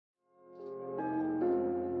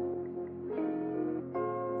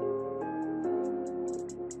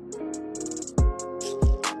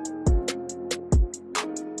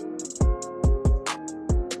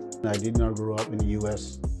I did not grow up in the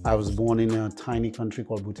US. I was born in a tiny country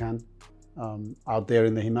called Bhutan, out there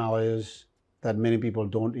in the Himalayas that many people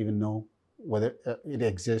don't even know whether it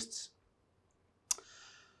exists.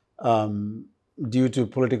 Due to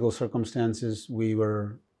political circumstances, we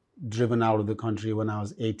were driven out of the country when I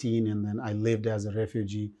was 18, and then I lived as a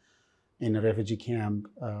refugee in a refugee camp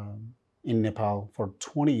in Nepal for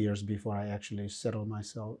 20 years before I actually settled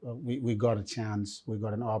myself. We got a chance, we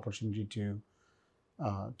got an opportunity to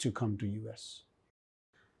come to US.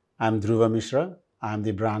 I'm Dhruva Mishra. I'm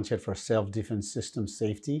the branch head for Self-Defense System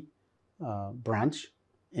Safety branch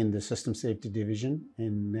in the System Safety Division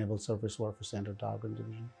in Naval Surface Warfare Center, Dahlgren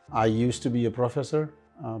Division. I used to be a professor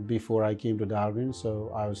before I came to Dahlgren,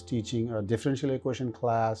 so I was teaching a differential equation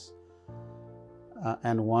class,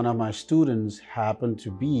 and one of my students happened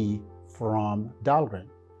to be from Dahlgren.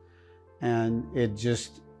 And it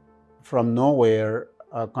just, from nowhere,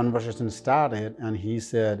 a conversation started, and he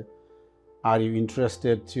said, "Are you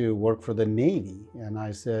interested to work for the Navy?" And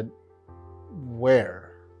I said,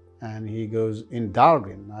 "Where?" And he goes, "In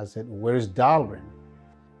Dahlgren." I said, "Where is Dahlgren?"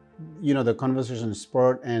 You know, the conversation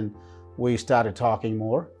spurred and we started talking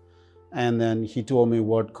more. And then he told me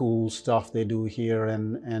what cool stuff they do here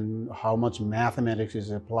and how much mathematics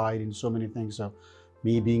is applied in so many things. So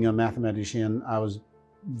me being a mathematician, I was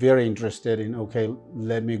very interested in, okay,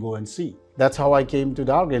 let me go and see. That's how I came to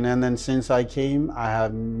Dahlgren. And then since I came, I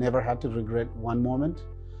have never had to regret one moment.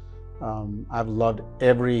 I've loved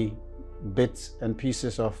every bits and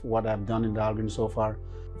pieces of what I've done in Dahlgren so far.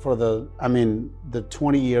 For the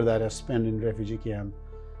 20 years that I spent in refugee camp,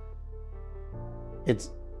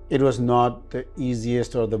 it was not the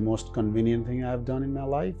easiest or the most convenient thing I've done in my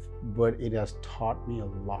life, but it has taught me a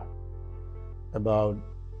lot about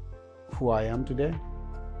who I am today.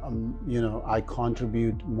 I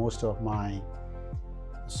contribute most of my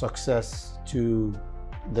success to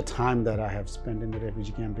the time that I have spent in the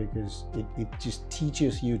refugee camp, because it just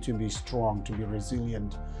teaches you to be strong, to be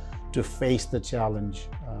resilient, to face the challenge.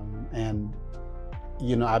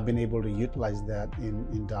 I've been able to utilize that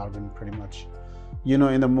in Dahlgren pretty much.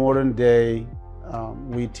 In the modern day,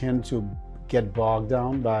 we tend to get bogged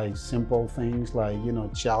down by simple things like,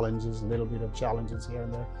 challenges, a little bit of challenges here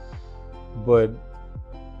and there. But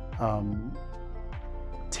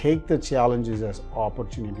take the challenges as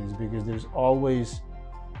opportunities, because there's always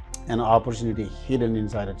an opportunity hidden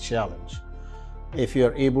inside a challenge. If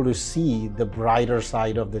you're able to see the brighter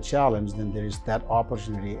side of the challenge, then there is that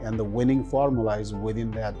opportunity, and the winning formula is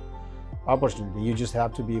within that opportunity. You just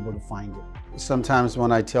have to be able to find it. Sometimes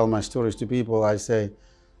when I tell my stories to people, I say,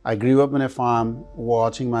 I grew up in a farm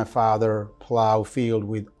watching my father plow field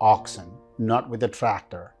with oxen, not with a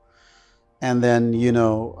tractor. And then,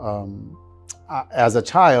 as a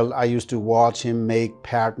child, I used to watch him make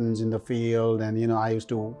patterns in the field, and I used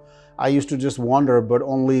to just wonder, but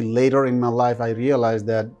only later in my life I realized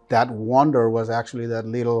that wonder was actually that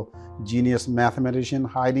little genius mathematician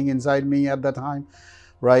hiding inside me at that time,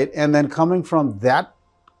 right? And then coming from that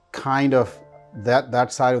kind of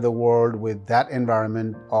that side of the world with that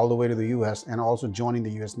environment all the way to the US, and also joining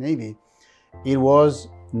the US Navy, it was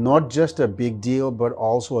not just a big deal, but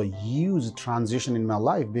also a huge transition in my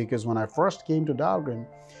life. Because when I first came to Dahlgren,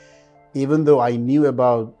 even though I knew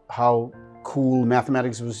about how cool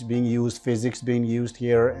mathematics was being used, physics being used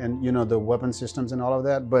here, and the weapon systems and all of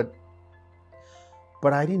that, but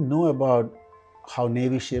I didn't know about how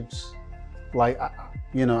Navy ships, like, I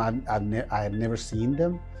had never seen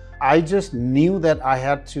them. I just knew that I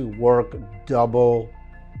had to work double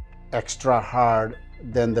extra hard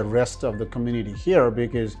than the rest of the community here,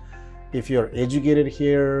 because if you're educated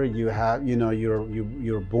here,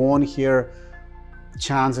 you're born here,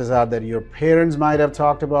 chances are that your parents might have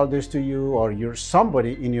talked about this to you, or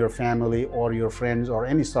somebody in your family or your friends or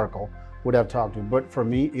any circle would have talked to you. But for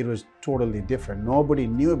me, it was totally different. Nobody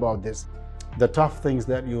knew about this. The tough things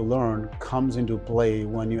that you learn comes into play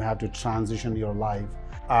when you have to transition your life.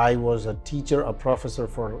 I was a teacher, a professor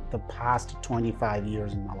for the past 25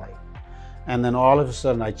 years in my life. And then all of a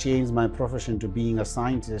sudden I changed my profession to being a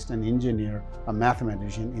scientist, an engineer, a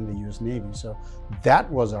mathematician in the US Navy. So that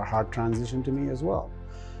was a hard transition to me as well.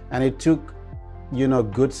 And it took,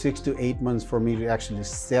 good 6 to 8 months for me to actually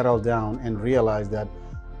settle down and realize that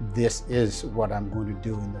this is what I'm going to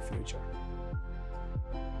do in the future.